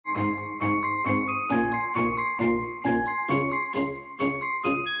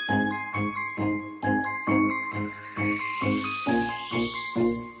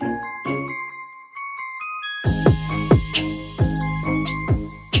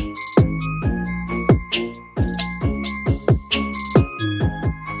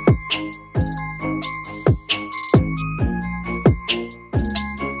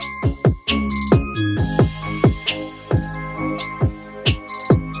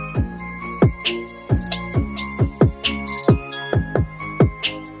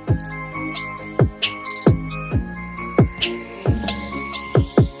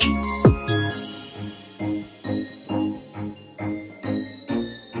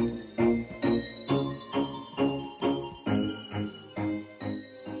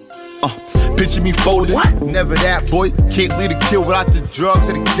Picture me folded, never that boy. Can't lead a kill without the drugs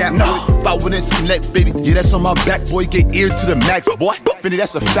and the gap, boy. If I wouldn't connect, baby, yeah, that's on my back, boy. Get ear to the max, boy. Finny,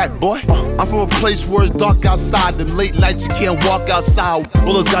 that's a fact, boy. I'm from a place where it's dark outside. Them late nights you can't walk outside.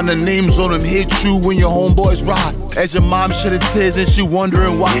 Bullets got the names on them, hit you when your homeboys ride. As your mom shedding tears and she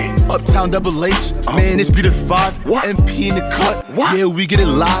wondering why. Uptown Double H, man, it's be the 5. MP in the cut, yeah, we get it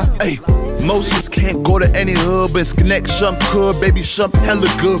live. Ay. Most just can't go to any hood, but connect some could, baby, some hella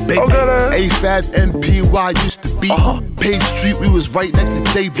good, baby. A5 MP where I used to be. Page Street, we was right next to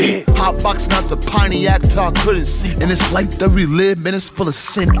JB. Hot boxing out the Pontiac till I couldn't see. And this life that we live, man, it's full of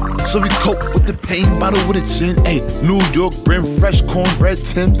sin. So we cope with the pain, bottle with a gin. Ay, New York, brim, fresh cornbread,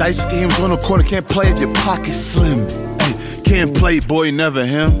 Tim's. Dice games on the corner, can't play if your pocket's slim. Ay, can't play, boy, never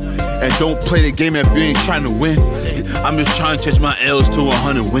him. And don't play the game if you ain't trying to win. I'm just trying to catch my L's to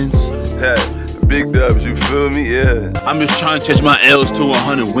 100 wins. Hey, big dubs, you feel me? Yeah. I'm just trying to catch my L's to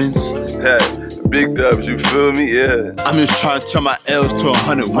 100 wins. Hey, big dubs, you feel me? Yeah. I'm just trying to turn my L's to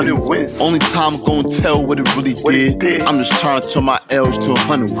 100 wins. Only time I'm gonna tell what it really did. I'm just trying to turn my L's to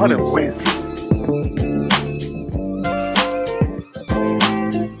 100 wins.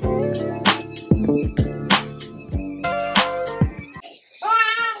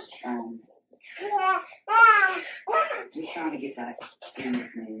 Just trying to get that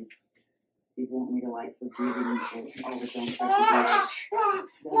image made. They want me to like for breathing and all the things like that. That's not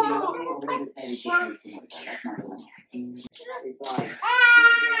the one. It's like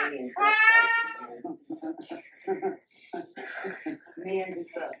man,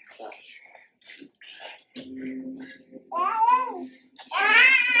 just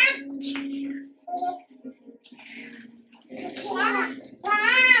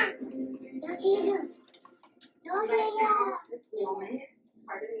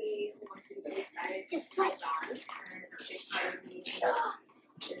part of me wants to be excited to fight on, and part of me is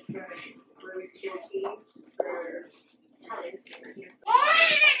really guilty for telling stories.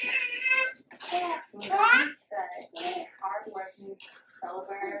 Hardworking,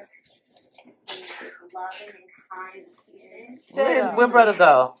 sober, loving and kind kid. Where brother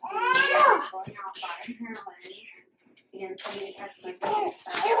go? Going out buying heroin and putting it as my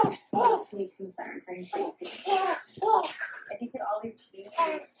makes me concerned. So he's like, if he could always be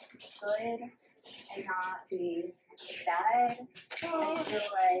good and not be bad, I feel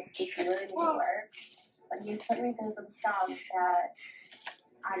like it's really going to work. But he's putting me through some stuff that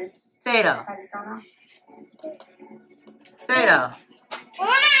I just don't know. Tato.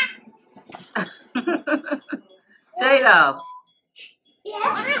 Tato.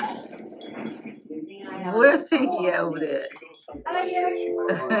 Where's Tiki at over there?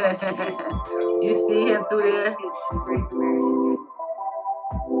 You see him through there?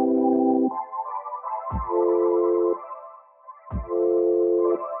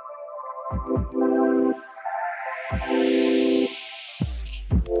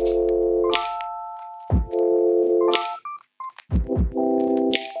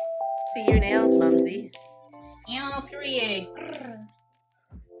 See your nails, Mumsy. Ew, period. Ew.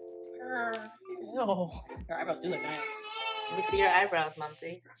 Your eyebrows do look nice. Let me see your eyebrows,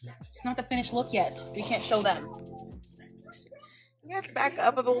 Mumsy. It's not the finished look yet. We can't show them. Let's back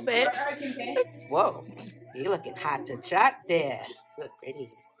up a little bit. Whoa, you looking hot to trot there. You look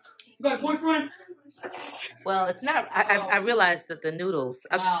pretty. You got a boyfriend? Well, it's not. I realized that the noodles.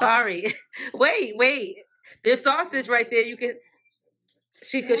 I'm sorry. Wait. There's sausage right there. You can.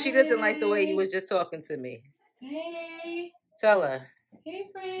 She doesn't like the way you was just talking to me. Hey. Tell her. Hey,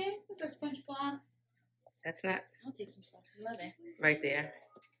 friend. What's that SpongeBob? That's not. I'll take some stuff. I love it. Right there.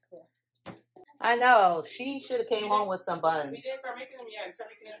 Cool. I know. She should have came home with some buns. We didn't start making them yet. We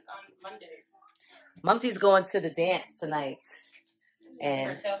started making it on Monday. Mumsy's going to the dance tonight.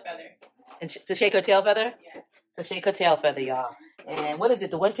 And her tail feather. And to shake her tail feather? Yeah. To shake her tail feather, y'all. And what is it?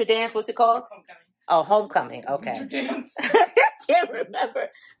 The winter dance? What's it called? Homecoming. Oh, homecoming. Okay. Winter dance. I can't remember.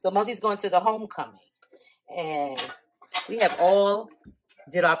 So Mumsy's going to the homecoming. And we have all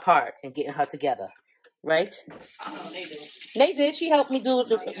did our part in getting her together. Right? Oh, they did. They did. She helped me do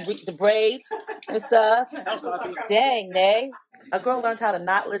the braids and stuff. Dang, Nay. A girl learned how to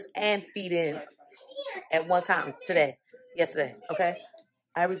knotless and feed in at one time yesterday. Okay?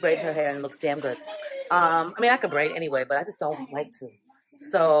 I rebraided her hair and it looks damn good. I mean, I could braid anyway, but I just don't like to.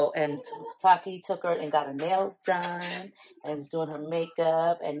 So, and Tati took her and got her nails done and is doing her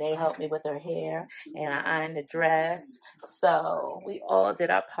makeup, and they helped me with her hair, and I ironed the dress. So, we all did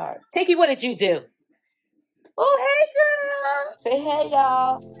our part. Tiki, what did you do? Oh, hey, girl. Say hey,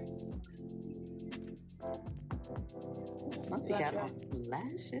 y'all. Mumsy got on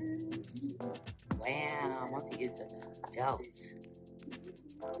lashes. Wow, Mumsy is an adult.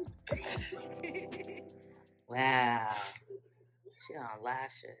 Wow. She got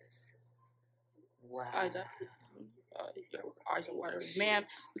lashes. Wow. Your eyes are watering. Man,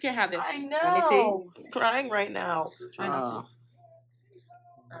 we can't have this. I know. Let me see. I'm crying right now. Try not to.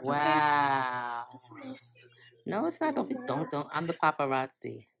 Wow. No, it's not. Don't. I'm the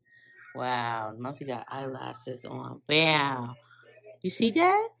paparazzi. Wow. Mumsy got eyelashes on. Bam. You see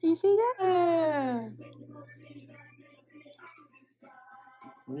that? You see that?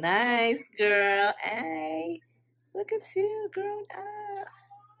 Nice, girl. Hey. Look at you, grown up.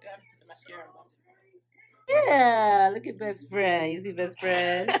 Yeah, put the mascara on. Yeah, look at best friend. You see best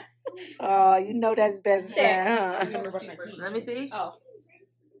friend? Oh, you know that's best friend, huh? Let me see. Oh.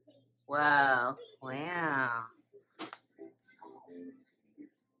 Wow. Wow.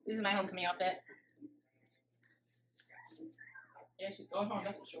 This is my homecoming outfit. Yeah, she's going home,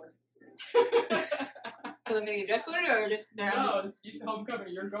 that's for sure. Because I'm going to get dress coded or just... No, you said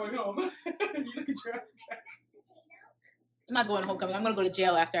homecoming, you're going home. You look at your... I'm not going to homecoming. I'm going to go to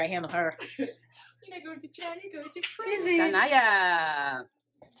jail after I handle her. You're not going to jail, you're going to prison. Tanaya.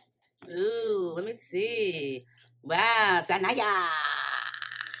 Ooh, let me see. Wow, Tanaya.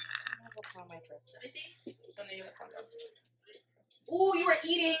 Let me see. Ooh, you are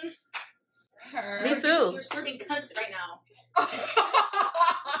eating her. Me too. You're serving cunt right now.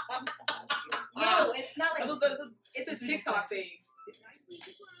 No, it's not like it's a TikTok thing.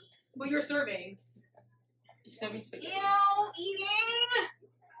 But you're serving. You're serving spaghetti. Ew, eating.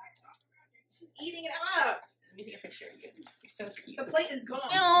 She's eating it up. Let me take a picture. You're so cute. The plate is gone.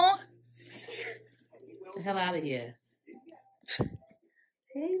 Ew. Get the hell out of here.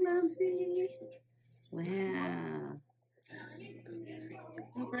 Hey, Mumsy. Wow.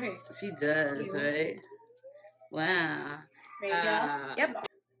 Oh, pretty. She does, right? Wow. There you go. Yep.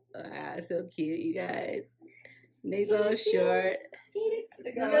 Wow, so cute, you guys. Nails all short.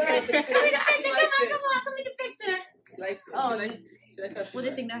 Come on, come in the picture. Oh, well,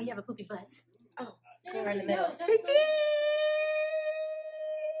 this thing now you have a poopy butt. Oh, go right in the middle.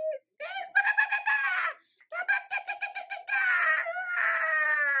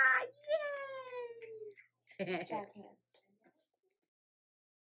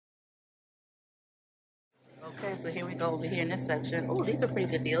 Okay, so here we go over here in this section. Oh, these are pretty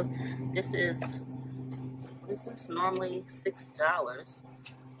good deals. This is, what is this? Normally $6.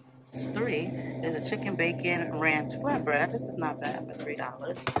 It's 3. There's a chicken bacon ranch flatbread. This is not bad for $3. I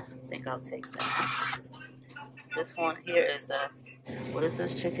think I'll take that. This one here is a, what is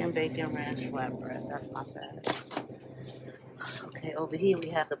this? Chicken bacon ranch flatbread. That's not bad. Okay, over here we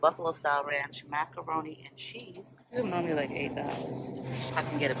have the buffalo style ranch macaroni and cheese. This is normally like $8. I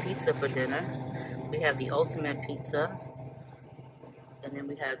can get a pizza for dinner. We have the ultimate pizza. And then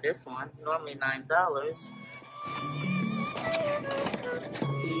we have this one, normally $9.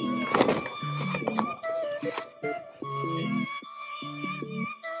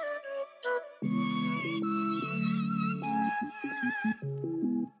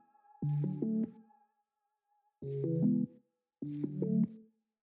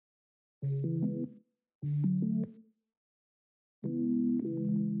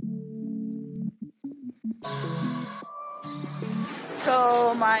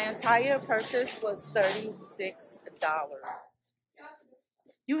 So my entire purchase was $36.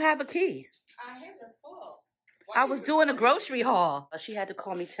 You have a key. My hands are full. I was doing a grocery haul. She had to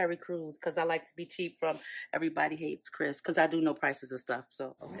call me Terry Crews because I like to be cheap from Everybody Hates Chris because I do know prices and stuff.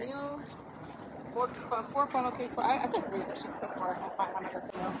 So okay. Meal, four funnel cake. I said 3, but she put 4. That's fine. I'm not gonna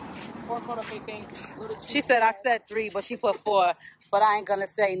say no. 4 funnel cake things. She said I said 3, but she put 4. But I ain't gonna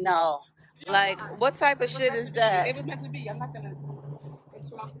say no. Like, what type of shit is that? It was meant to be. I'm not gonna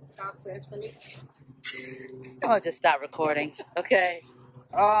interrupt God's plans for me. I'll just stop recording. Okay.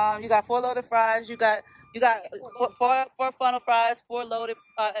 You got 4 loaded fries. You got four funnel fries, 4 loaded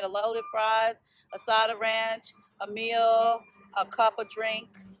and a loaded fries, a side of ranch, a meal, a cup of drink.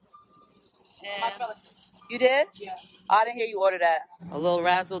 And Mozzarella sticks. You did? Yeah. I didn't hear you order that. A little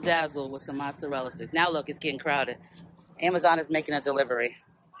razzle dazzle with some mozzarella sticks. Now look, it's getting crowded. Amazon is making a delivery.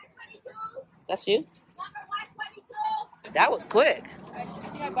 That's you? That was quick.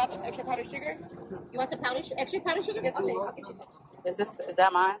 Yeah, I got this extra powdered sugar. You want some extra powdered sugar? Yes, please. Is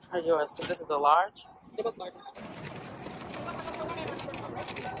that mine or yours? Because this is a large. They're both large.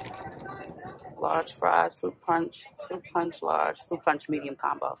 Large fries, fruit punch large, fruit punch medium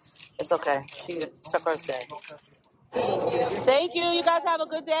combo. It's okay. It's her birthday. Thank you. You guys have a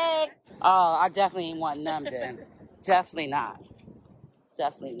good day. Oh, I definitely ain't want none then. Definitely not.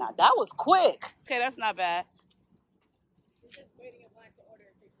 Definitely not. That was quick. Okay, that's not bad.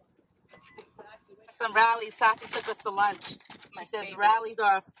 Some rallies. Tati took us to lunch. She says rallies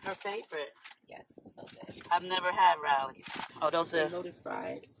are her favorite. Yes, so good. I've never had rallies. Oh, those are Loaded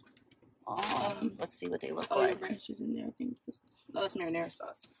fries. Oh, let's see what they look Oh, like. the ranch is in there. I think. No, that's marinara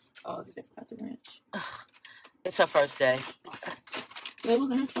sauce. Oh, because I forgot the ranch. It's her first day. That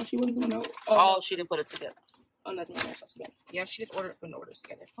wasn't her sauce. She wasn't doing no. Oh, she didn't put it together. Oh, that's marinara sauce again. Yeah, she just ordered the orders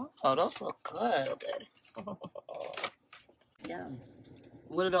together. Oh, those look good. So good. Yeah.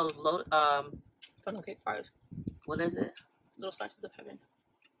 What are those loaded? Funnel cake fries. What is it? Little slices of heaven.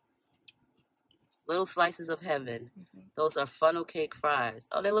 Little slices of heaven. Those are funnel cake fries.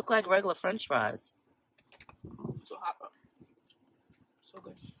 Oh, they look like regular French fries. So hot, bro. So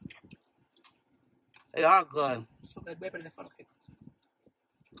good. They are good. So good. Way better than funnel cake.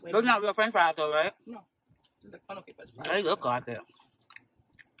 Those not real French fries, though, right? No. It's like funnel cake, but it's fries. They look like it.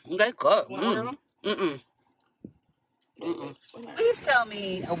 They good. You want to order them? Please tell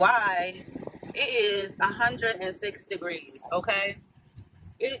me why it is 106 degrees, okay?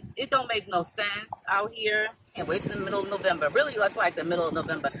 It don't make no sense out here. Can't wait till the middle of November. Really, that's like the middle of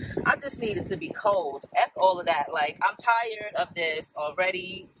November. I just need it to be cold. F all of that. Like, I'm tired of this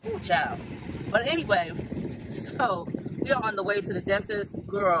already. Ooh, child. But anyway, so we are on the way to the dentist.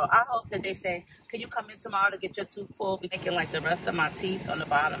 Girl, I hope that they say, can you come in tomorrow to get your tooth pulled? Be making like the rest of my teeth on the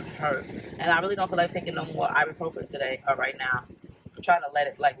bottom hurt. And I really don't feel like taking no more ibuprofen today or right now. I'm trying to let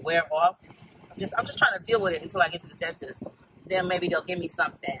it like wear off. I'm just trying to deal with it until I get to the dentist. Then maybe they'll give me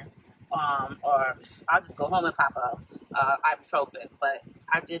something. Or I'll just go home and pop a ibuprofen. But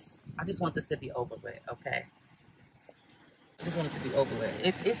I just want this to be over with, okay? I just want it to be over with.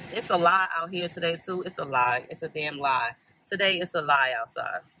 It's a lie out here today, too. It's a lie. It's a damn lie. Today, it's a lie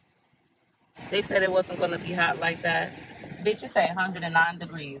outside. They said it wasn't going to be hot like that. Bitch, it's at 109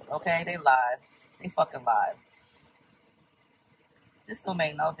 degrees, okay? They lied. They fucking lied. This don't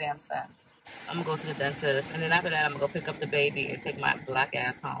make no damn sense. I'm going to go to the dentist, and then after that, I'm going to go pick up the baby and take my black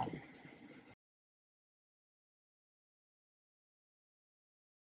ass home.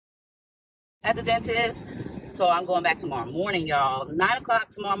 At the dentist, so I'm going back tomorrow morning, y'all. 9 o'clock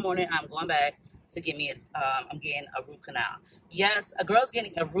tomorrow morning, I'm going back to get me I'm getting a root canal. Yes, a girl's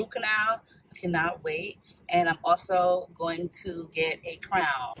getting a root canal. I cannot wait. And I'm also going to get a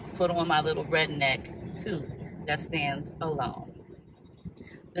crown, put on my little redneck tooth that stands alone.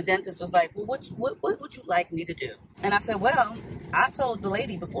 The dentist was like, well, what would you like me to do? And I said, well, I told the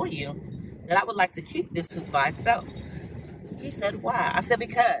lady before you that I would like to keep this tooth by itself. He said, why? I said,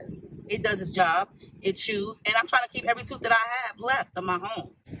 because it does its job, it chews, and I'm trying to keep every tooth that I have left of my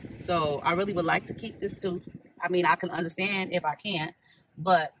home. So I really would like to keep this tooth. I mean, I can understand if I can't,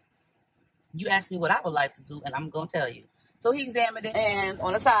 but you asked me what I would like to do, and I'm going to tell you. So he examined it, and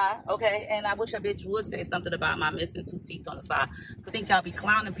on the side, okay, and I wish a bitch would say something about my missing 2 teeth on the side. I think y'all be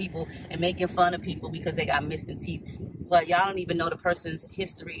clowning people and making fun of people because they got missing teeth. But y'all don't even know the person's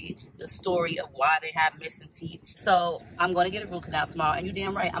history, the story of why they have missing teeth. So I'm going to get a root canal tomorrow, and you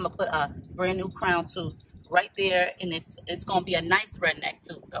damn right, I'm going to put a brand new crown tooth right there, and it's going to be a nice redneck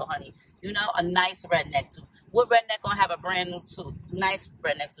tooth, though, honey. You know, a nice redneck tooth. What redneck gonna have a brand new tooth? Nice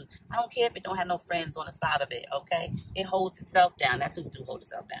redneck tooth. I don't care if it don't have no friends on the side of it, okay? It holds itself down. That tooth do hold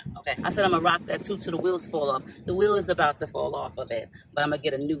itself down, okay? I said I'm gonna rock that tooth till the wheels fall off. The wheel is about to fall off of it, but I'm gonna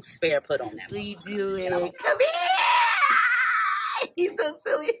get a new spare put on that. Please do it. Come here! He's so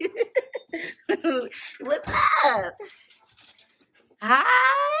silly. What's up?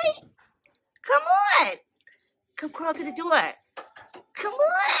 Hi! Come on! Come crawl to the door. Come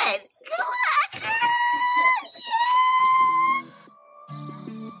on! Come on!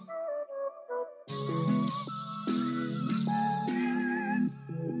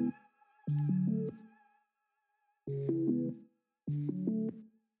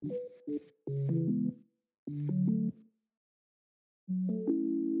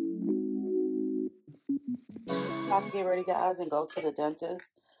 About to get ready, guys, and go to the dentist.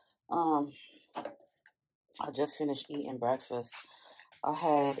 I just finished eating breakfast. I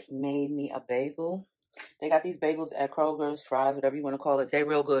had made me a bagel. They got these bagels at Kroger's, fries, whatever you want to call it. They're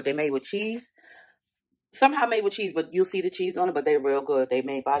real good. They made with cheese. Somehow made with cheese, but you'll see the cheese on it, but they're real good. They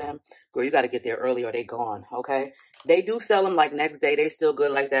made by them. Girl, you got to get there early or they gone, okay? They do sell them like next day. They still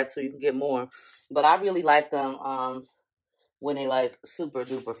good like that, so you can get more. But I really like them when they like super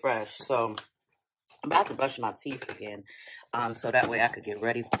duper fresh. So I'm about to brush my teeth again, so that way I could get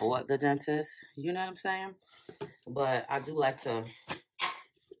ready for the dentist. You know what I'm saying? But I do like to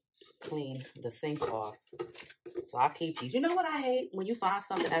clean the sink off. So I keep these. You know what I hate? When you find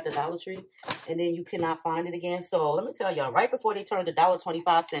something at the Dollar Tree and then you cannot find it again. So let me tell y'all, right before they turned the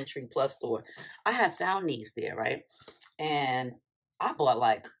 $1.25 Century Plus store, I had found these there, right? And I bought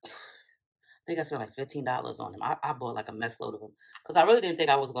like, I think I spent like $15 on them. I bought like a mess load of them because I really didn't think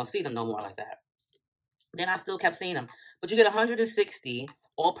I was going to see them no more like that. Then I still kept seeing them. But you get 160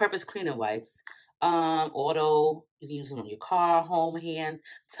 all-purpose cleaning wipes. Auto, you can use them on your car, home, hands,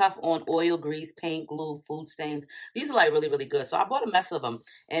 tough on oil, grease, paint, glue, food stains. These are like really, really good. So I bought a mess of them,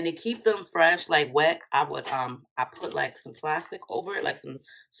 and to keep them fresh, like wet, I put like some plastic over it, like some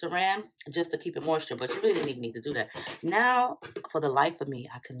saran, just to keep it moisture. But you really didn't even need to do that. Now, for the life of me,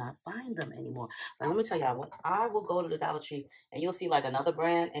 I could not find them anymore. Like, let me tell y'all, when I will go to the Dollar Tree and you'll see like another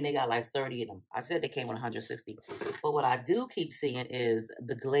brand, and they got like 30 of them. I said they came with 160, but what I do keep seeing is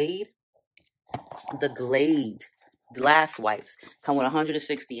the Glade glass wipes come with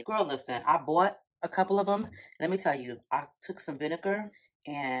 160. Girl, listen, I bought a couple of them. Let me tell you, I took some vinegar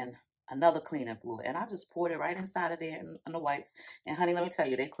and another cleaning fluid, and I just poured it right inside of there in the wipes. And honey, let me tell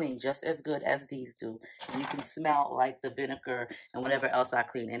you, they clean just as good as these do. And you can smell like the vinegar and whatever else I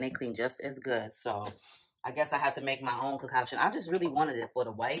clean, and they clean just as good. So I guess I had to make my own concoction. I just really wanted it for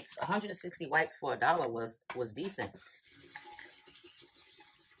the wipes. 160 wipes for $1 was decent.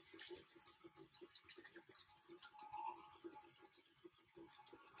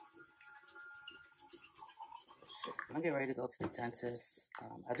 I'm getting ready to go to the dentist.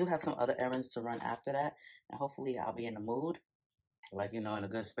 I do have some other errands to run after that. And hopefully I'll be in the mood. Like, you know, in a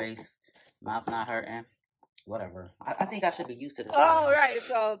good space. Mouth not hurting. Whatever. I think I should be used to this. Oh, right.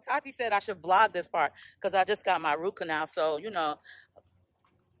 So Tati said I should vlog this part. Because I just got my root canal. So, you know,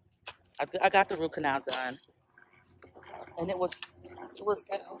 I got the root canal done. And it was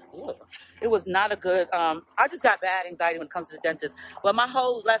not a good, I just got bad anxiety when it comes to the dentist. But my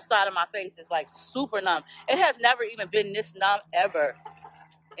whole left side of my face is like super numb. It has never even been this numb ever.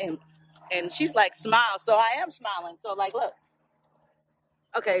 And she's like, smile. So I am smiling. So like, look.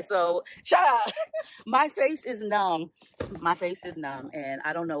 Okay, so shut up. My face is numb. My face is numb. And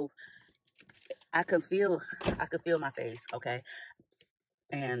I don't know. I can feel my face. Okay.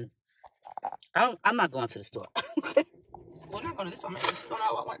 And I'm not going to the store. We're not going to this one. This one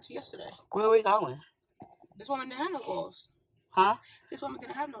I went to yesterday. Where are we going? This woman didn't have no balls. Huh? This woman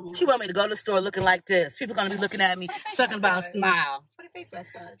didn't have no balls. She want me to go to the store looking like this. People going to be looking at me, talking about a smile. Put a face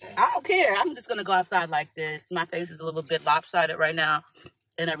mask on. I don't care. I'm just going to go outside like this. My face is a little bit lopsided right now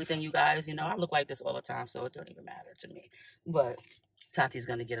and everything, you guys. You know, I look like this all the time, so it don't even matter to me. But Tati's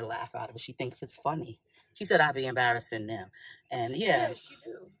going to get a laugh out of it. She thinks it's funny. She said I'd be embarrassing them. And yeah. Yes, you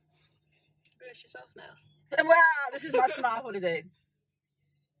do. Embarrass yourself now. Wow, this is my smile for the day.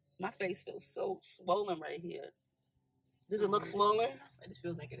 My face feels so swollen right here. Does it look swollen? It just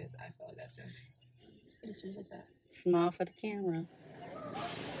feels like it is. I feel like that too. It just feels like that. Smile for the camera.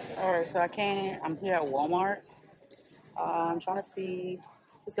 All right, so I'm here at Walmart. I'm trying to see.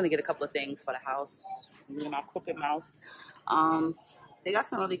 Just gonna get a couple of things for the house. Me and my crooked mouth. They got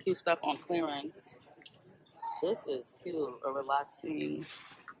some really cute stuff on clearance. This is cute. A relaxing.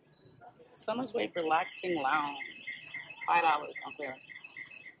 Summer's Wave relaxing lounge, $5 on clearance.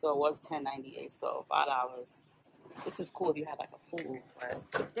 So it was $10.98, so $5. This is cool if you have like a pool.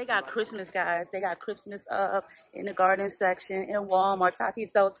 But they got Christmas, guys. They got Christmas up in the garden section in Walmart.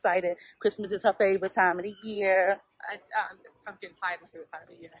 Tati's so excited. Christmas is her favorite time of the year. Pumpkin pie is my favorite time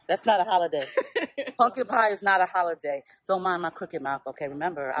of the year. That's not a holiday. Pumpkin pie is not a holiday. Don't mind my crooked mouth, okay?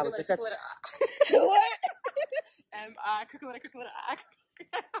 Remember, I was just at... To what? Crooked letter.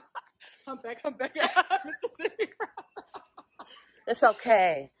 Humpback, Mississippi. It's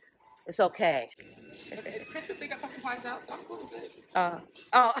okay. It's okay. Christmas, they got pumpkin pies out, so I'm cool with it.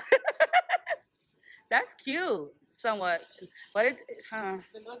 Oh. That's cute, somewhat. But it, The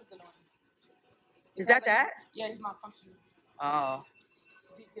noise is annoying. Is that? Yeah, he's my pumpkin. Oh.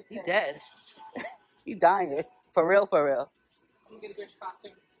 He dead. He dying. For real. I'm gonna get a Grinch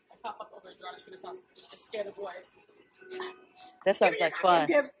costume. I pop up over Jordan's for this house and scare the boys. That sounds like fun.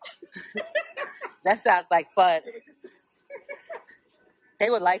 That sounds like fun. They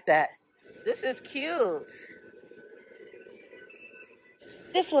would like that. This is cute.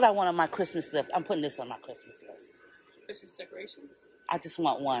 This is what I want on my Christmas list. I'm putting this on my Christmas list. Christmas decorations? I just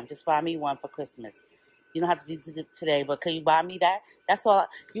want one. Just buy me one for Christmas. You don't have to be today, but can you buy me that? That's all.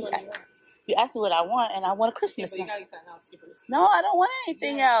 You asked me what I want, and I want a Christmas. Yeah, but you gotta use that house too first. No, I don't want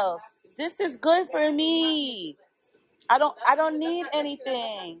anything else. This is good for me. I don't need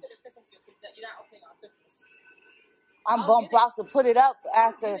anything. You're not opening on Christmas. I'm about to put it up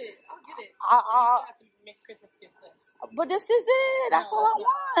after. I'll get it. I'll have to make a Christmas gift list. But this is it. That's all I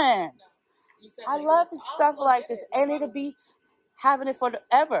want. I love stuff like this, and it'll be having it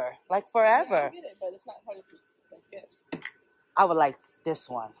forever, like forever. I get it, but it's not part of the gifts. I would like this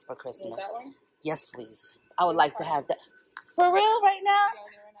one for Christmas. That one? Yes, please. I would like to have that. For real, right now?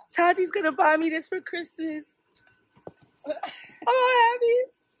 Tati's gonna buy me this for Christmas. I'm happy.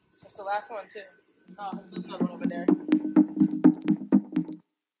 That's the last one too. Oh, there's another one over there.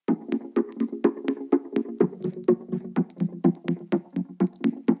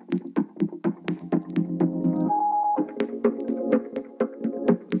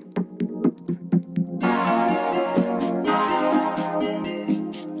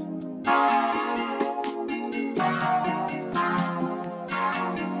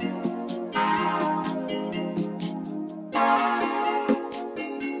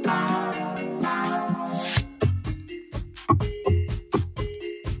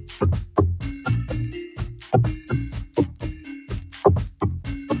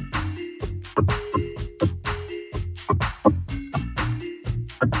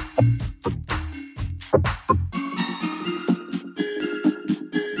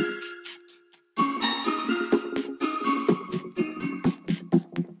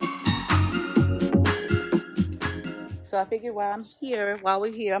 So I figured while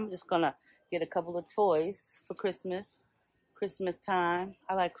we're here, I'm just gonna get a couple of toys for Christmas time.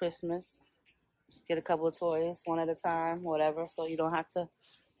 I like Christmas. Get a couple of toys one at a time, whatever, so you don't have to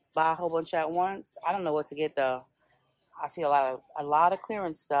buy a whole bunch at once. I don't know what to get though. I see a lot of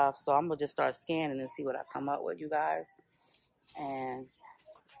clearance stuff, so I'm gonna just start scanning and see what I come up with, you guys. And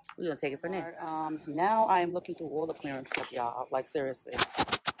we're gonna take it from there. Now I am looking through all the clearance stuff, y'all. Like seriously,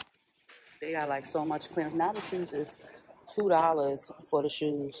 they got like so much clearance. Now the shoes is $2 for the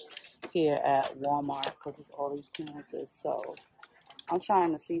shoes here at Walmart because it's all these clearances. So I'm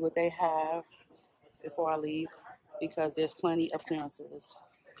trying to see what they have before I leave because there's plenty of clearances.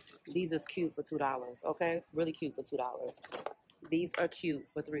 These is cute for $2, okay? Really cute for $2. These are cute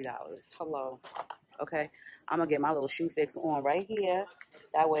for $3. Hello, okay? I'm gonna get my little shoe fix on right here.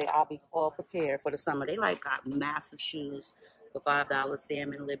 That way I'll be all prepared for the summer. They like got massive shoes for $5.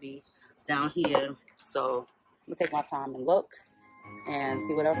 Sam and Libby down here. So I'm gonna take my time and look and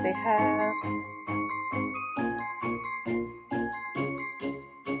see what else they have.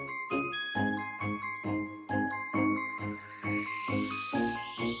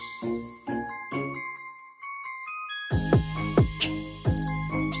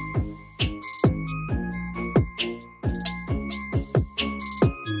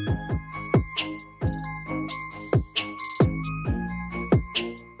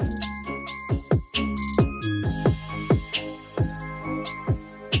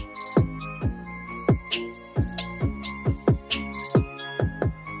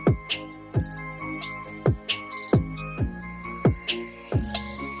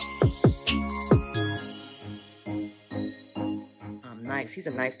 He's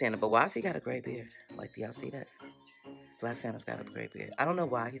a nice Santa, but why has he got a gray beard? Like, do y'all see that? Black Santa's got a gray beard. I don't know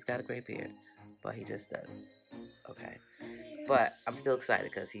why he's got a gray beard, but he just does. Okay. But I'm still excited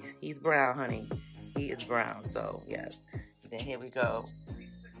because he's brown, honey. He is brown, so yes. Then here we go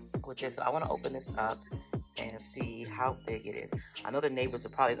with this. So I want to open this up and see how big it is. I know the neighbors are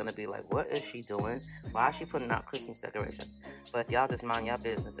probably going to be like, what is she doing? Why is she putting out Christmas decorations? But if y'all just mind your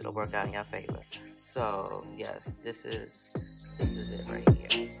business, it'll work out in your favor. So, yes, this is it right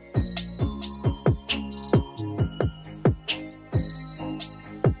here.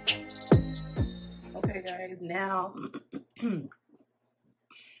 Okay, guys, now,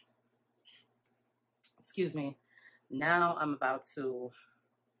 excuse me. Now I'm about to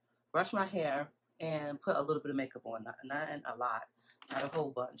brush my hair and put a little bit of makeup on. Not a lot, not a whole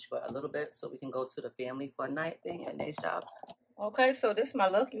bunch, but a little bit so we can go to the family fun night thing at Nate's job. Okay, so this is my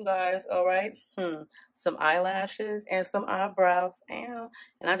look, you guys, all right? Some eyelashes and some eyebrows, and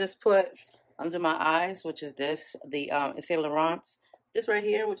I just put under my eyes, which is this, the Saint Laurent, this right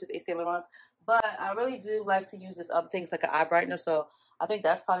here, which is Saint Laurent, but I really do like to use this other things like an eye brightener, so I think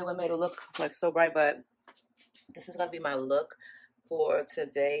that's probably what made it look like so bright, but this is going to be my look for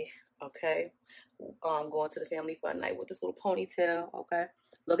today, okay? Going to the family fun night with this little ponytail, okay?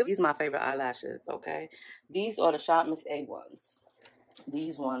 Look at these, my favorite eyelashes, okay? These are the Shop Miss A ones.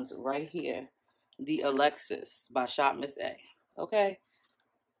 These ones right here. The Alexis by Shop Miss A, okay?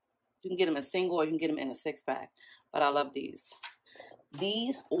 You can get them in single or you can get them in a 6-pack. But I love these.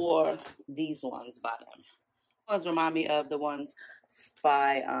 These or these ones by them. These ones remind me of the ones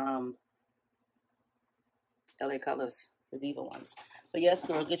by LA Colors, the Diva ones. But yes,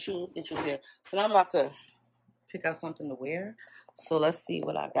 girl, get you here. So now I'm about to pick out something to wear. So let's see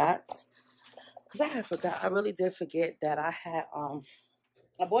what I got. Because I had forgot. I really did forget that I had,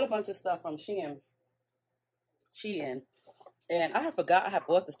 I bought a bunch of stuff from Shein. And I had forgot I had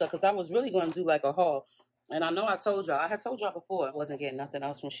bought the stuff because I was really going to do like a haul. And I know I told y'all. I had told y'all before I wasn't getting nothing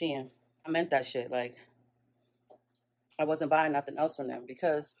else from Shein. I meant that shit. Like, I wasn't buying nothing else from them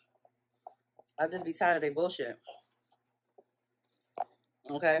because I just be tired of their bullshit.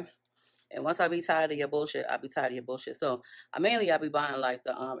 Okay? And once I be tired of your bullshit, I be tired of your bullshit. So I be buying like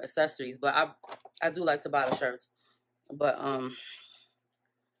the accessories, but I do like to buy the shirts. But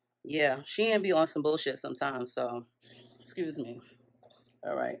yeah, Shein be on some bullshit sometimes, so excuse me.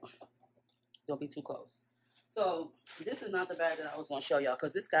 All right. Don't be too close. So this is not the bag that I was gonna show y'all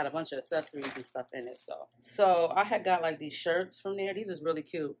because this got a bunch of accessories and stuff in it. So I had got like these shirts from there. These is really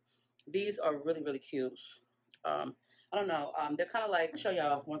cute. These are really, really cute. I don't know. They're kind of like, show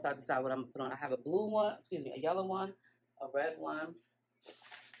y'all once I decide what I'm gonna put on. I have a blue one, excuse me, a yellow one, a red one,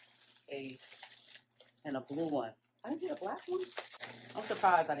 and a blue one. I didn't get a black one. I'm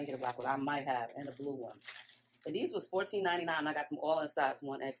surprised I didn't get a black one. I might have, and a blue one. And these was $14.99. I got them all in size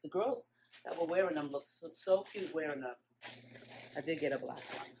 1X. The girls that were wearing them look so cute wearing them. I did get a black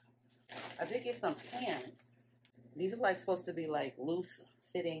one. I did get some pants. These are like supposed to be like loose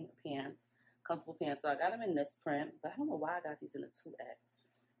fitting pants, comfortable pants. So I got them in this print, but I don't know why I got these in a 2X.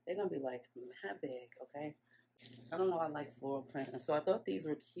 They're gonna be like that big, okay? I don't know. I like floral print, and so I thought these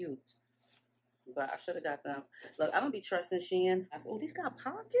were cute, but I should have got them. Look, I don't be trusting Shein. I said, oh, these got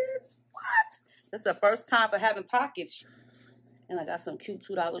pockets. What? This is the first time for having pockets. And I got some cute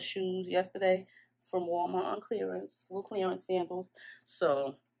 $2 shoes yesterday from Walmart on clearance, little clearance sandals.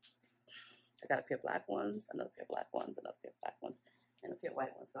 So I got a pair of black ones, another pair of black ones, another pair of black ones, and a pair of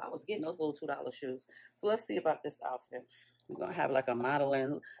white ones. So I was getting those little $2 shoes. So let's see about this outfit. We're going to have like a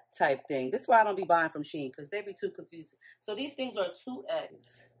modeling type thing. This is why I don't be buying from Shein because they be too confusing. So these things are 2X.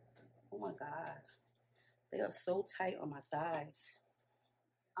 Oh my God. They are so tight on my thighs.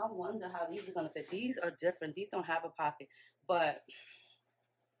 I wonder how these are going to fit. These are different. These don't have a pocket. But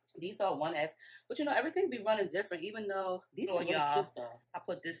these are 1X. But you know, everything be running different, even though these are really cute though. I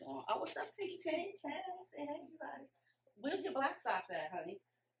put this on. Oh, what's up, T-T? Hey, say hey, everybody. Where's your black socks at, honey?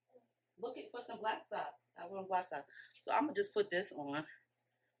 Looking for some black socks. I want black socks. So I'm going to just put this on.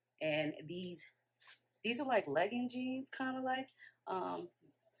 And these are like legging jeans, kind of like.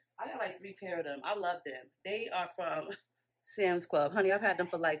 I got like 3 pair of them. I love them. They are from Sam's Club. Honey, I've had them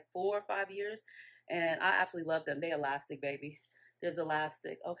for like 4 or 5 years, and I absolutely love them. They elastic, baby. There's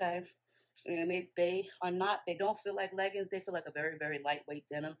elastic, okay? And they don't feel like leggings. They feel like a very, very lightweight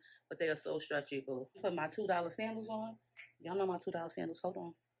denim, but they are so stretchable. Put my $2 sandals on. Y'all know my $2 sandals. Hold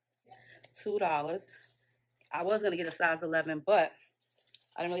on. $2. I was going to get a size 11, but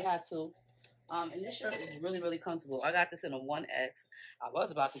I didn't really have to. And this shirt is really, really comfortable. I got this in a 1X. I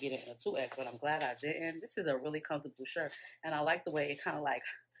was about to get it in a 2X, but I'm glad I didn't. This is a really comfortable shirt. And I like the way it kind of like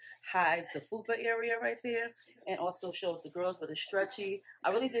hides the fupa area right there. And also shows the girls, but it's stretchy.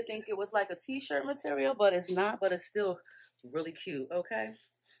 I really did think it was like a t-shirt material, but it's not. But it's still really cute, okay?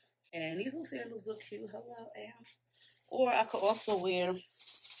 And these little sandals look cute. Hello, Am. Or I could also wear,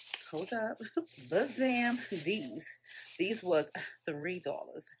 hold up, but damn, these was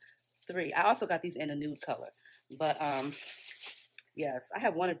 $3. I also got these in a nude color, but yes, I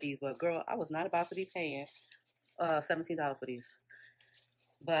have one of these, but girl, I was not about to be paying $17 for these.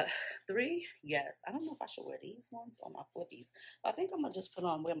 But 3, yes. I don't know if I should wear these ones or my flippies. I think I'm gonna just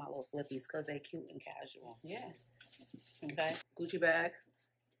wear my little flippies because they're cute and casual. Yeah. Okay. Gucci bag.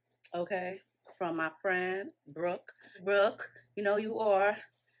 Okay. From my friend Brooke. Brooke, you know you are.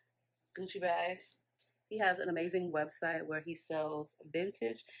 Gucci bag. He has an amazing website where he sells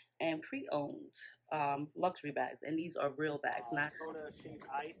vintage and pre-owned luxury bags, and these are real bags, not. Soda-shaped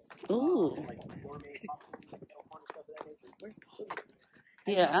ice. Ooh. Like gourmet popcorn, stuff of that nature.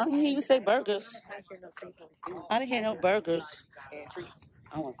 Yeah, I don't hear you say burgers. I didn't hear no burgers.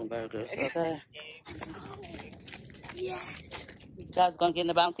 I want some burgers. Okay. Yes. You guys gonna get in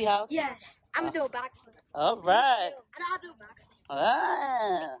the bouncy house? Yes. I'm gonna do a backflip. All right. And I'll do a backflip.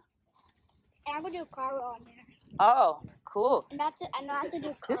 Ah. And I'm gonna do a car roll on there. Oh, cool. And I have to do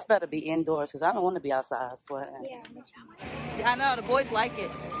car. This better be indoors because I don't want to be outside sweating. Yeah, me too. I know, the boys like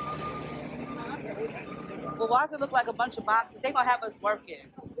it. Well, why does it look like a bunch of boxes? They're going to have us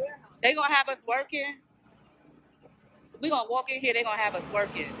working. They're going to have us working. We're going to walk in here, they're going to have us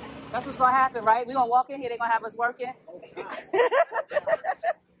working. That's what's going to happen, right? We're going to walk in here, they're going to have us working.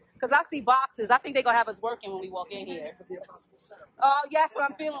 Because I see boxes. I think they're going to have us working when we walk in here. Oh, yes, what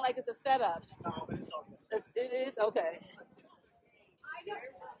I'm feeling like it's a setup. No, but it's okay. It is? Okay.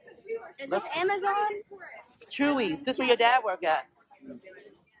 Is this Amazon? Chewy's. This is where your dad work at.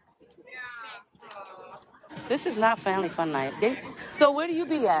 This is not family fun night. So where do you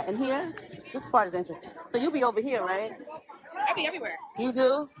be at? In here? This part is interesting. So you be over here, right? I be everywhere. You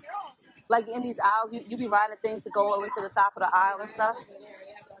do? Like in these aisles, you be riding a thing to go over to the top of the aisle and stuff?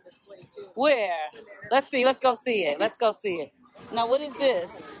 Where? Let's see. Let's go see it. Let's go see it. Now, what is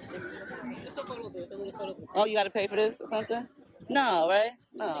this? Just a photo booth, a little photo booth. Oh, you got to pay for this or something? No, right?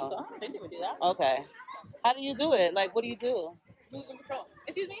 No. I don't think they would do that. Okay. How do you do it? Like, what do you do? Losing control.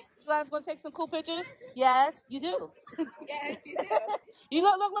 Excuse me? You guys want to take some cool pictures? Yes, you do. Yes, you do. You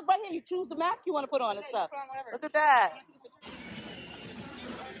look right here. You choose the mask you want to put on and stuff. Put on whatever. Look at that.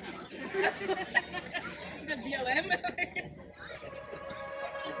 The BLM.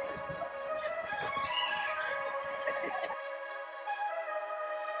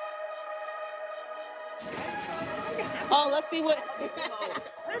 Oh, let's see what. Why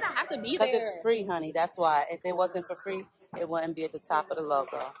does that have to be Because there? it's free, honey. That's why. If it wasn't for free, it wouldn't be at the top of the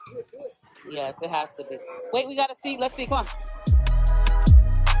logo. Yes, it has to be. Wait, we got to see. Let's see. Come on.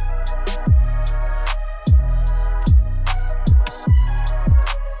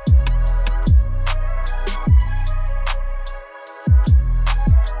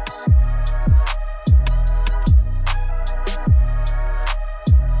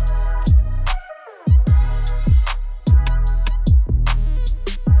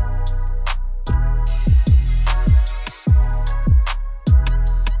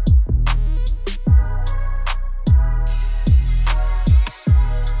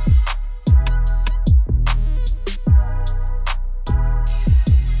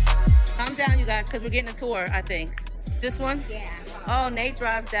 Because we're getting a tour, I think. This one? Yeah. Oh, Nate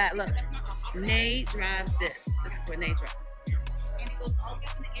drives that. Look, Nate drives this. This is where Nate drives. And it goes all the way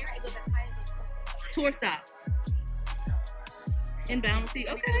up in the air. It goes as high as the Tour stop. Inbound. See,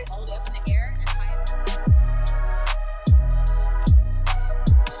 okay. It goes all the way up in the air as high as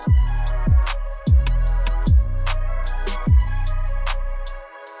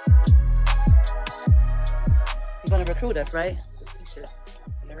You're going to recruit us, right? T-shirts.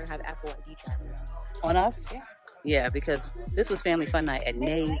 Never have Apple ID trackers. On us? Yeah. Yeah, because this was family fun night at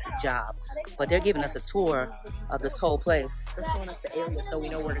Nate's job. But they're giving us a tour of this whole place. They're showing us the area so we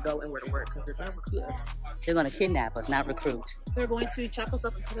know where to go and where to work because they're going to recruit us. They're going to kidnap us, not recruit. They're going to chop us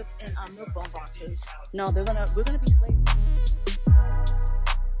up and put us in milk bone boxes. No, we're going to be slaves.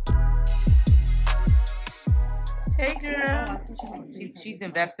 Hey, girl. She's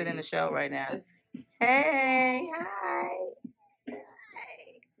invested in the show right now. Hey, hi.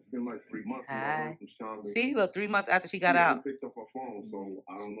 It's been like 3 months. Hi. From See, look, 3 months after she got out. Picked up her phone, so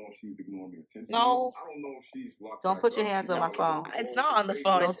I don't know if she's ignoring me attention. No. I don't know if she's locked. Don't put your hands on my phone. It's not on the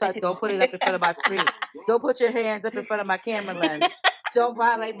phone. Don't put it up in front of my screen. Don't put your hands up in front of my camera lens. Don't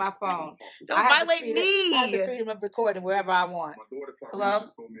violate my phone. Don't violate me. I have the freedom of recording wherever I want. My daughter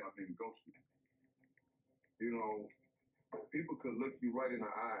Hello? told me I've been ghosted. You know, people could look you right in the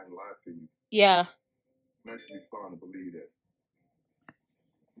eye and lie to you. Yeah. I'm actually starting to believe that.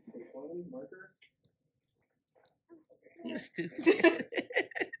 You stupid.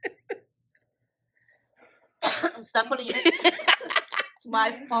 Stop putting your It's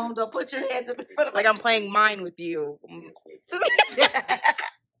my phone. Don't put your hands up in front of Like I'm playing mine with you.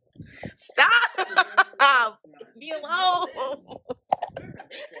 Stop! Be alone!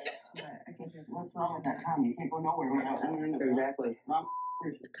 What's wrong with that time? You can't go nowhere without exactly.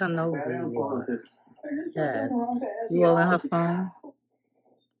 Kind of nosy you are. Yes. You all in her phone?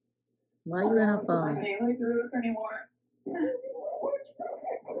 Why you in her phone?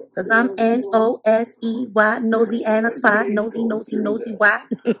 Because I'm N-O-S-E-Y, nosy and a spot. Nosy, nosy, nosy, why?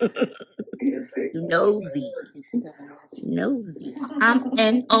 Nosy. Nosy. I'm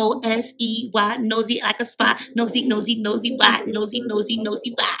N-O-S-E-Y, nosy like a spot. Nosy, nosy, nosy, why? Nosy, nosy,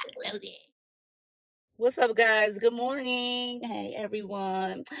 nosy, why? Nosy. What's up, guys? Good morning. Hey,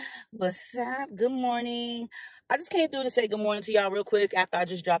 everyone. What's up? Good morning. I just came through to say good morning to y'all real quick after I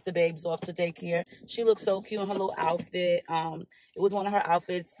just dropped the babes off to daycare. She looks so cute in her little outfit. It was one of her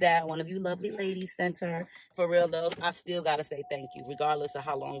outfits that one of you lovely ladies sent her. For real, though, I still got to say thank you. Regardless of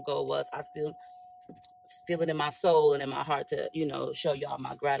how long ago it was, I still feel it in my soul and in my heart to, you know, show y'all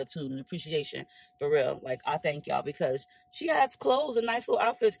my gratitude and appreciation. For real. Like, I thank y'all because she has clothes and nice little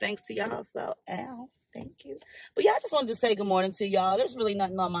outfits thanks to y'all. So, ow. Thank you. But yeah, I just wanted to say good morning to y'all. There's really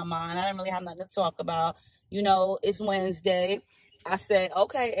nothing on my mind. I didn't really have nothing to talk about. You know, it's Wednesday. I said,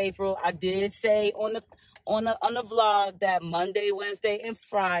 okay, April. I did say on the vlog that Monday, Wednesday, and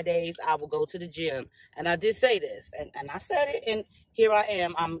Fridays I will go to the gym. And I did say this. And I said it, and here I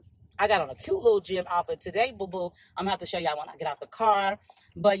am. I got on a cute little gym outfit today, boo-boo. I'm going to have to show y'all when I get out the car.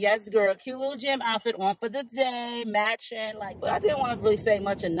 But yes, girl, cute little gym outfit on for the day, matching. But I didn't want to really say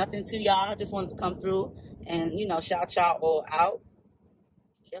much or nothing to y'all. I just wanted to come through and, you know, shout y'all all out.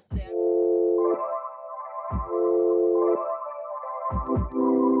 Yesterday.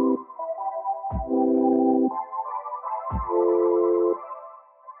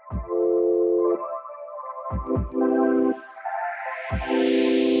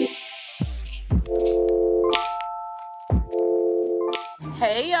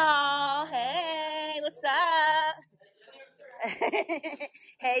 Hey y'all, hey, what's up?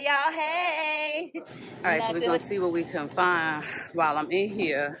 Hey y'all, hey. All right, so we're gonna see what we can find while I'm in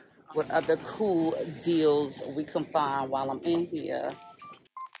here. What other cool deals we can find while I'm in here.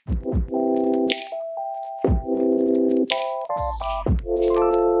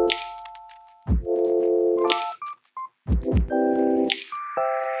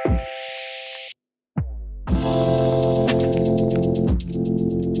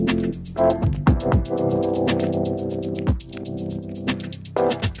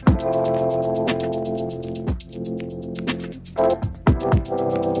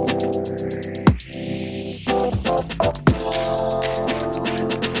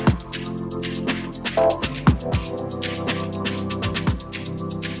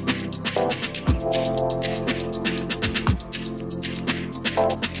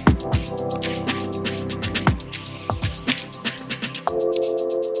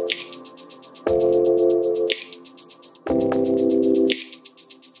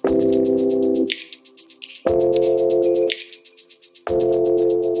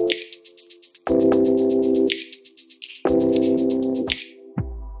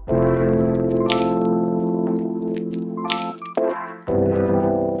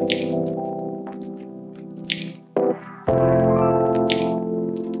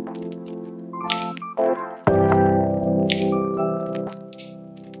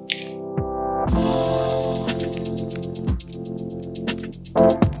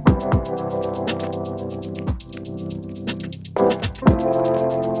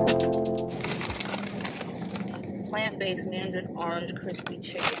 Plant-based mandarin orange crispy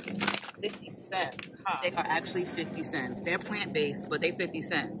chicken, 50 cents, huh? They are actually 50 cents. They're plant-based, but they 50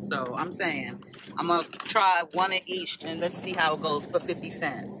 cents. So I'm saying, I'm gonna try one of each and let's see how it goes for 50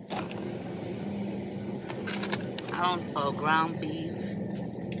 cents. Ground beef.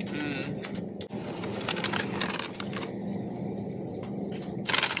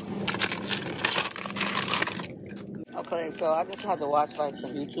 Okay, so I just had to watch like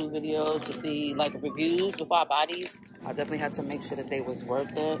some YouTube videos to see like reviews before I buy these. I definitely had to make sure that they was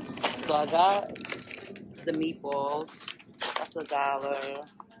worth it. So I got the meatballs. That's $1.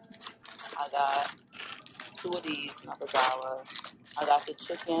 I got 2 of these, another $1. I got the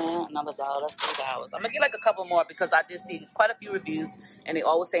chicken, another $1. That's $3. I'm gonna get like a couple more because I did see quite a few reviews and they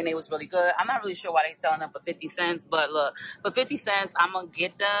always saying they was really good. I'm not really sure why they selling them for 50 cents, but look, for 50 cents, I'm gonna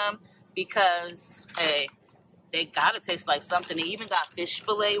get them because hey, they gotta taste like something. They even got fish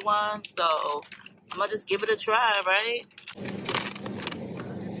fillet ones, so I'm gonna just give it a try, right?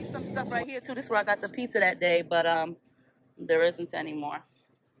 Some stuff right here too. This is where I got the pizza that day, but there isn't anymore.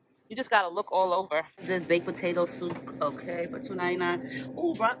 You just gotta look all over. This baked potato soup, okay, for $2.99.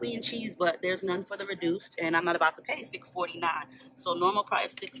 Oh, broccoli and cheese, but there's none for the reduced, and I'm not about to pay $6.49. So normal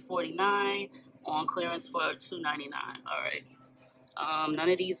price $6.49, on clearance for $2.99. All right. None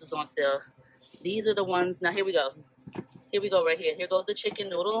of these is on sale. These are the ones. Now here we go. Here we go right here. Here goes the chicken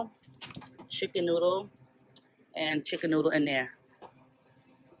noodle, and chicken noodle in there.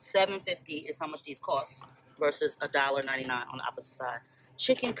 $7.50 is how much these cost versus $1.99 on the opposite side.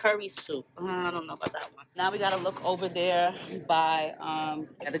 Chicken curry soup. I don't know about that one. Now we gotta look over there by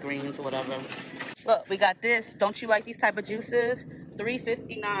the greens or whatever. Look, we got this. Don't you like these type of juices?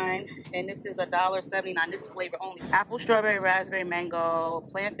 $3.59, and this is $1.79. This is flavor only. Apple, strawberry, raspberry, mango,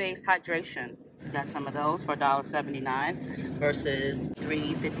 plant-based hydration. We got some of those for $1.79 versus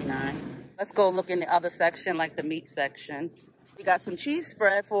 $3.59. Let's go look in the other section, like the meat section. We got some cheese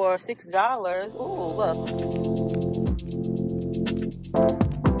spread for $6. Ooh, look.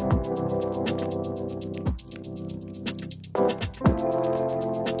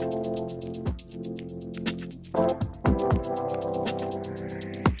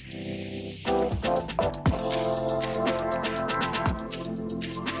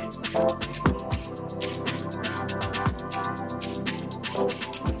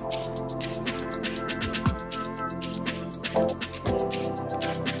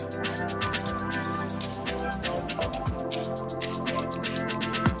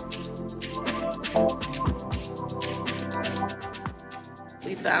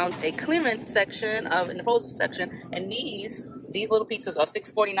 We found a clearance section in the frozen section, and these little pizzas are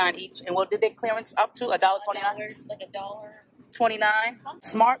 $6.49 each. And what did they clearance up to? $1.29? Like $1.29.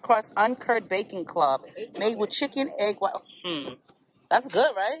 Smart Crust Uncut Baking Club, made with chicken, egg white. That's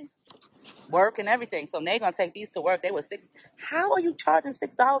good, right? Work and everything. So they're gonna take these to work. They were $6. How are you charging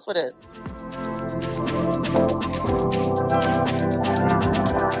 $6 for this?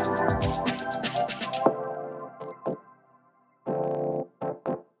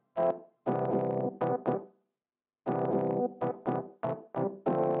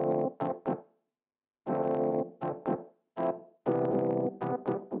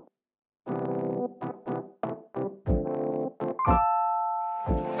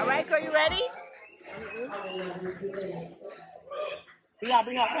 All right, girl, you ready? Bring up.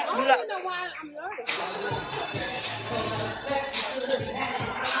 I don't even know why I'm nervous.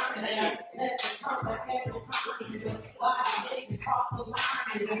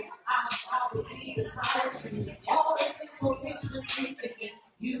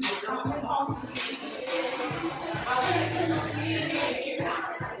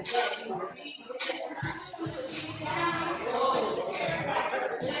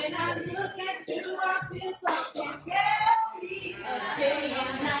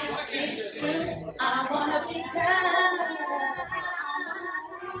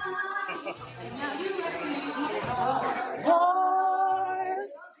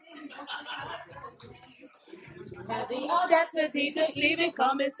 Have the audacity to even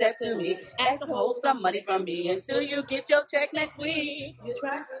come and step to me. Ask to hold some money from me until you get your check next week. You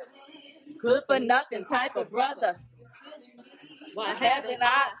try good for nothing type of brother. Why haven't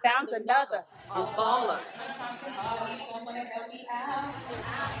I found another? A baller.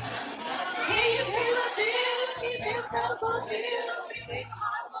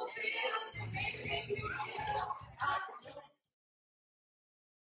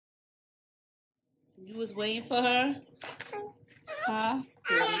 You was waiting for her? Huh?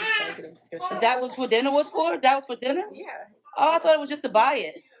 That was for dinner? Was for? That was for dinner? Yeah. Oh, I thought it was just to buy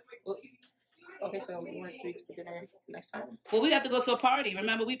it. Okay, so we want to eat for dinner next time. Well, we have to go to a party.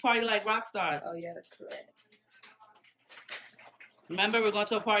 Remember, we party like rock stars. Oh yeah, that's correct. Remember, we're going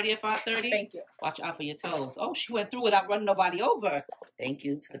to a party at 5:30? Thank you. Watch out for your toes. Oh, she went through without running nobody over. Thank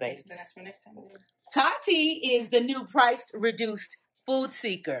you to the base. So that's for next time. Tati is the new priced reduced food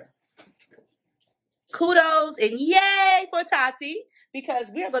seeker. Kudos and yay for Tati, because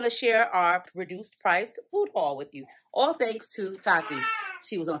we're going to share our reduced priced food haul with you. All thanks to Tati.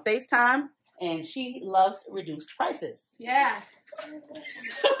 She was on FaceTime and she loves reduced prices. Yeah.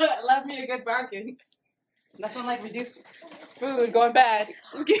 Love me a good bargain. Nothing like reduced food going bad.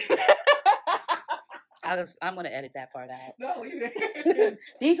 Just kidding. I'm going to edit that part out. No, leave it.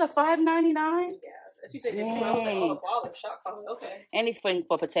 These are $5.99? Yeah. She said, baller, shot collar. Okay. Anything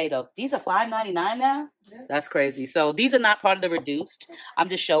for potatoes. These are $5.99 now? Yeah. That's crazy. So these are not part of the reduced. I'm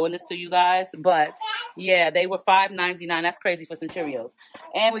just showing this to you guys. But yeah, they were $5.99. That's crazy for some Cheerios.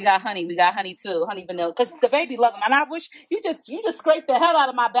 And we got honey. We got honey too. Honey vanilla. Because the baby love them. And I wish you just scraped the hell out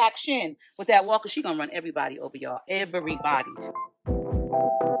of my back shin with that walker. She gonna run everybody over, y'all. Everybody.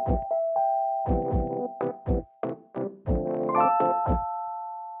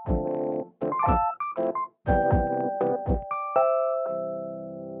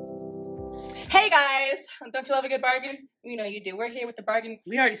 Hey guys, don't you love a good bargain? You know you do. We're here with the bargain.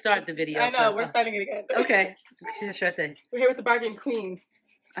 We already started the video. I know, so we're starting it again. Okay, sure thing. We're here with the bargain queen.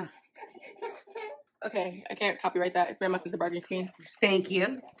 Okay, I can't copyright that. Grandma is the bargain queen. Thank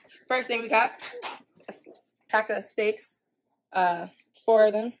you. First thing we got a pack of steaks, 4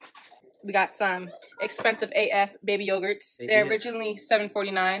 of them. We got some expensive AF baby yogurts. They're originally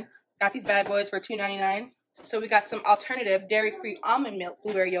 $7.49. Got these bad boys for $2.99. So we got some alternative dairy-free almond milk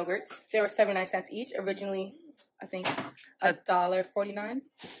blueberry yogurts. They were 79 cents each. Originally, I think, $1.49. And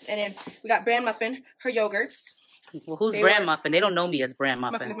then we got Brand Muffin, her yogurts. Well, who's Brand Muffin? They don't know me as Brand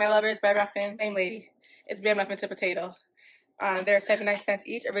Muffin. Muffinismylovers, Brand Muffin, same lady. It's Brand Muffin to potato. They're 79 cents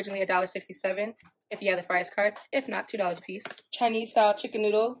each. Originally $1.67 if you have the fries card. If not, $2 a piece. Chinese-style chicken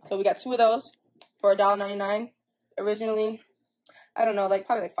noodle. So we got 2 of those for $1.99. Originally, I don't know,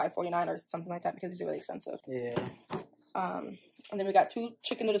 probably $5.49 or something like that because these are really expensive. Yeah. And then we got 2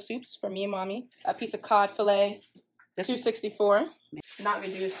 chicken noodle soups for me and mommy. A piece of cod fillet, $2.64. Not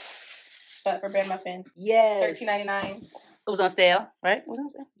reduced, but for Brand Muffin. Yes. $13.99. It was on sale, right? It was on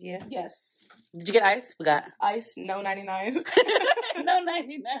sale? Yeah. Yes. Did you get ice? We got ice. No 99. No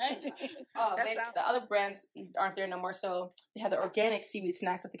 99. Oh, the other brands aren't there no more. So they have the organic seaweed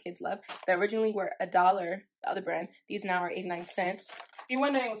snacks that the kids love. They originally were $1. The other brand. These now are 89 cents. If you're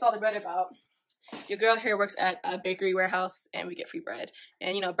wondering what's all the bread about, your girl here works at a bakery warehouse, and we get free bread.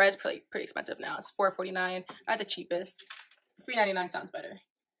 And you know, bread's pretty expensive now. It's $4.49 at the cheapest. $3.99 sounds better.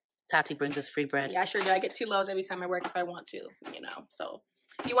 Tati brings us free bread. Yeah, I sure do. I get 2 loaves every time I work if I want to. You know, so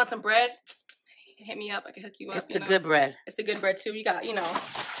if you want some bread, hit me up. I can hook you up. It's the good bread. It's the good bread too. You got,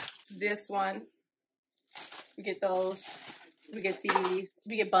 this one. We get those. We get these.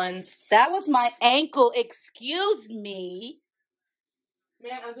 We get buns. That was my ankle. Excuse me.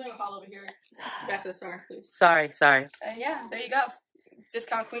 Man, I'm doing a haul over here. Back to the store, please. Sorry. And yeah, there you go.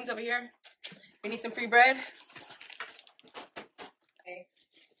 Discount queens over here. We need some free bread. Okay.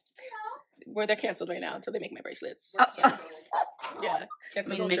 Well, they're canceled right now until they make my bracelets. So, yeah. Let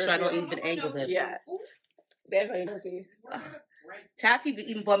me make sure I don't even angle them. Yeah. They have a Tati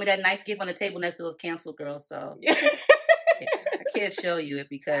even bought me that nice gift on the table next to those canceled girls. So I can't show you it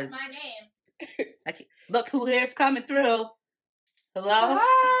because That's my name. I can't. Look who here's coming through. Hello.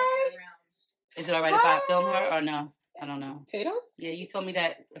 Hi. Is it all right if I film her or no? I don't know. Tatum? Yeah, you told me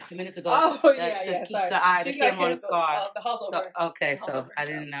that a few minutes ago. Oh, that, yeah, to yeah. keep Sorry. the camera on the scarf. The house over. Okay, The house so over, I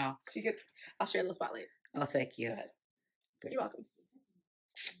didn't know. I'll share the spotlight. Oh, thank you. Go ahead. Great. You're welcome.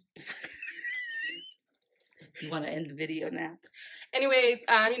 You want to end the video now? Anyways,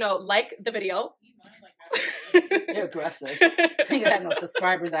 like the video. They're aggressive. I ain't gonna have no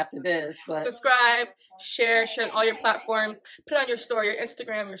subscribers after this. But Subscribe, share on all your platforms. Put it on your story, your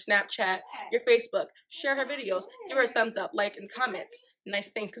Instagram, your Snapchat, your Facebook. Share her videos. Give her a thumbs up, like, and comment. Nice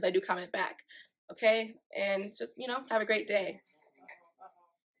things because I do comment back. Okay? And just, have a great day.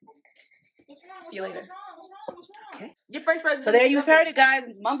 See you later. okay. Your French fries. So there you've heard it, guys.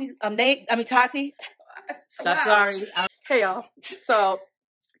 Mumsy, Tati. Wow. Sorry. Hey, y'all. So,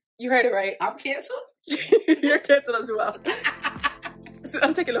 you heard it right. I'm canceled. You're canceled as well. So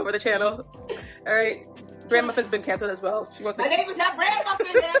I'm taking over the channel. All right. Brand Muffin's been canceled as well. She wants to. My name is not Brand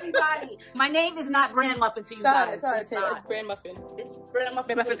Muffin to everybody. My name is not Brand Muffin to you guys. It's Brand Muffin. It's Brand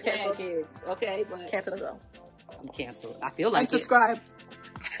Muffin. Muffin's canceled. Kids. Okay, but Canceled as well. I'm canceled. I feel like Subscribe.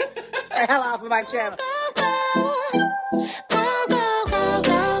 the hell out of my channel.